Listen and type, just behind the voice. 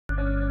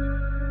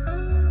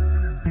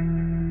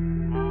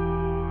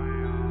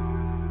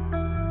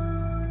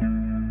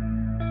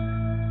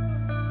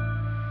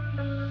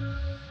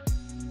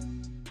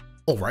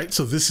Alright,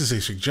 so this is a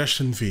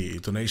suggestion via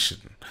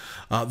donation.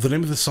 The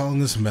name of the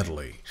song is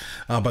Medley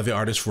by the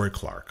artist Roy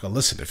Clark.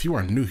 Listen, if you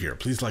are new here,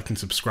 please like and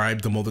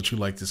subscribe. The more that you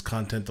like this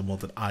content, the more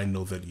that I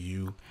know that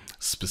you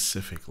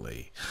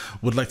specifically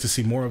would like to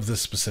see more of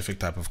this specific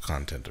type of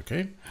content,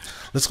 okay?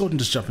 Let's go ahead and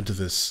just jump into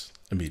this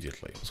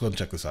immediately. Let's go ahead and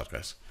check this out,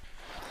 guys.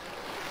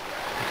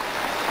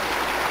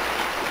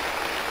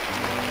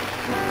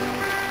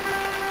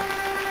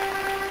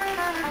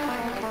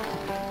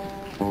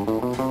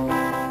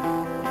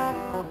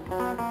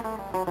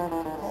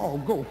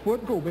 Go,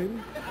 foot, go, baby.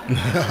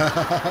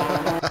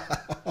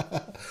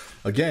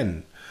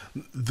 Again,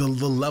 the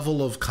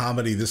level of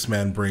comedy this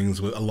man brings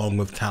along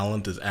with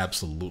talent is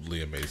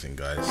absolutely amazing,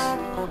 guys.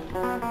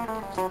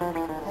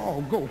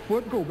 Oh, go,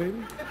 foot, go, baby.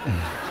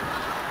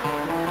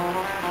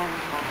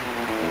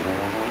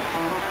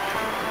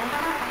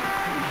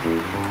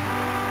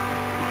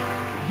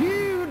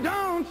 You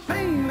don't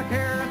seem to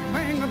care a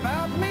thing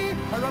about me.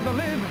 I'd rather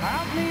live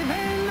without me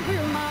than to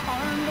feel my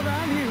arms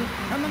around you.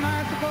 And the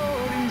nights are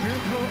cold and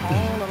miserable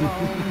all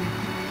alone.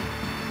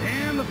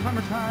 In the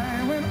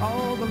summertime, when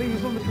all the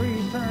leaves on the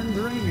trees turn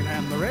green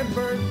and the red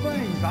bird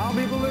sings, I'll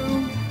be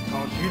blue.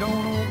 'Cause you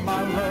don't want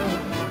my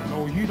love.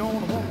 No, you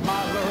don't want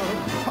my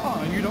love.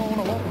 Oh, you don't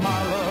want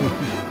my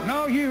love.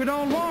 No, you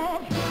don't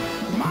want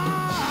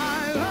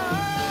my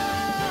love.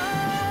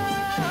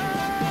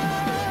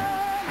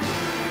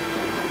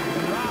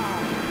 Right.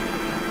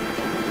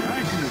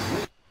 Thank you.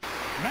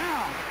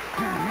 Now.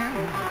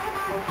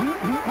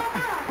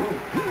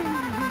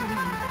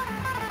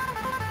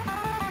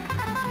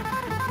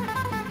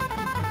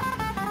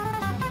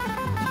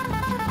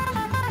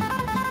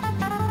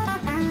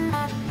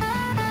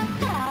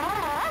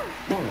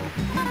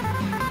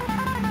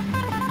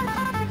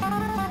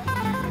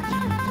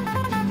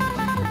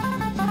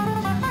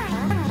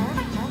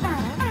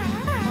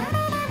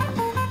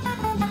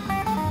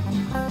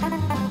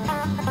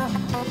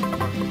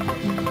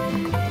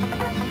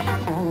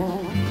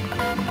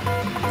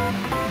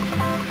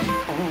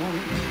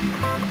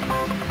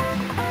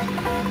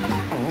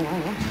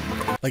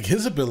 Like,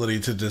 his ability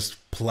to just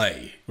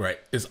play, right,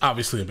 is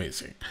obviously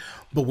amazing.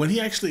 But when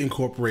he actually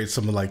incorporates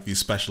some of like these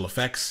special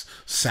effects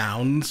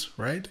sounds,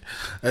 right,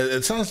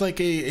 it sounds like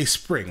a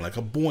spring, like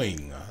a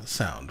boing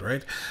sound,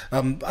 right?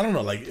 I don't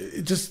know, like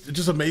it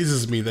just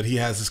amazes me that he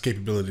has this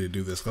capability to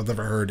do this. I've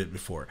never heard it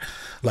before.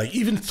 Like,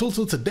 even till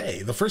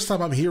today, the first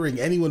time I'm hearing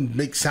anyone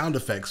make sound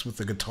effects with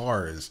the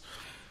guitar is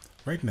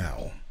right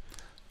now,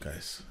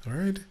 guys. All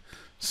right,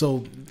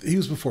 so he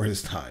was before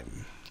his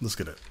time. Let's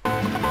get it.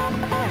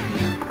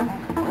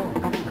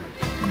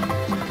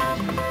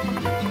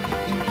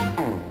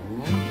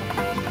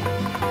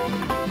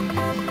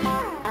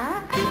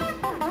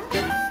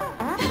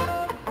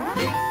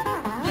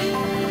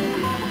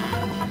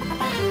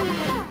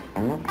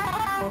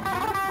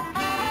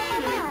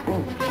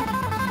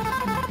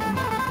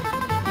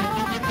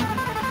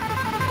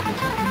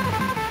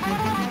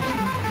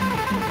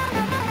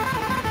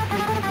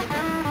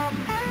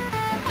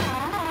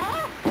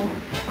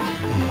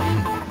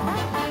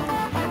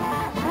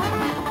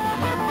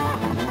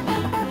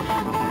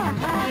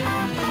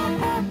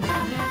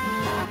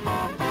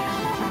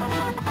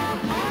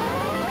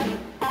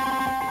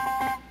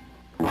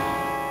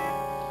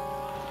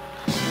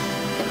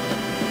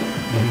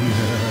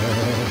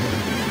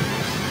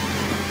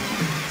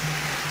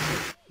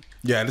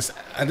 Yeah,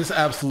 I just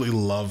absolutely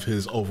love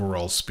his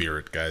overall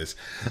spirit, guys,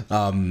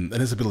 and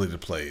his ability to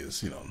play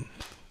is,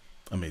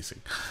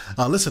 amazing.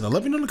 Listen,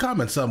 let me know in the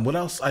comments what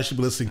else I should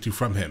be listening to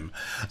from him.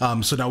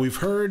 So now we've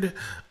heard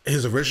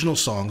his original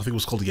song, I think it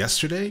was called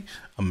Yesterday.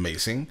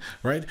 Amazing,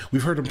 right?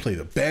 We've heard him play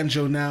the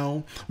banjo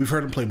now. We've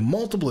heard him play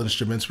multiple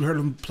instruments. We heard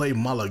him play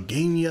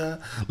malagueña.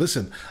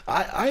 Listen,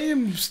 I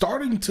am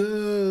starting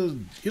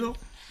to,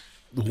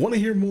 want to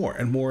hear more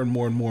and more and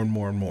more and more and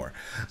more and more.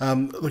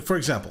 Like, for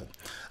example,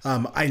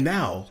 I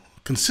now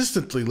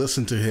consistently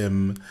listen to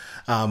him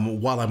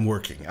while I'm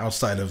working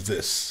outside of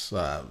this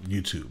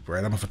YouTube,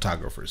 right? I'm a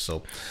photographer,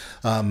 so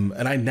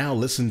and I now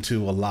listen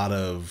to a lot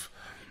of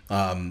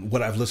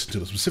what I've listened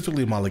to,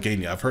 specifically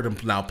malagueña. I've heard him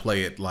now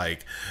play it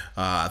like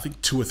I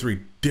think 2 or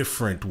 3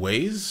 different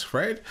ways,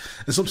 right?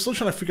 And so I'm still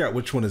trying to figure out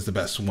which one is the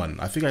best one.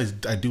 I think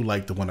I do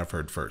like the one I've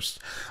heard first,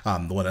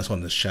 the one that's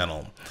on this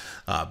channel,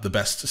 the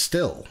best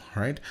still,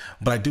 right?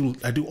 But I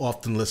do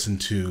often listen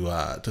to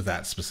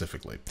that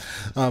specifically.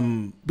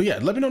 But yeah,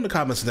 let me know in the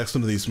comments the next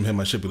one of these from him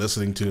I should be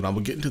listening to, and I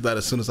will get into that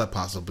as soon as I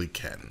possibly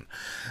can.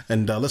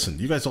 And listen,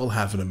 you guys all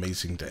have an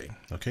amazing day,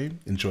 okay?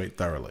 Enjoy it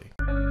thoroughly.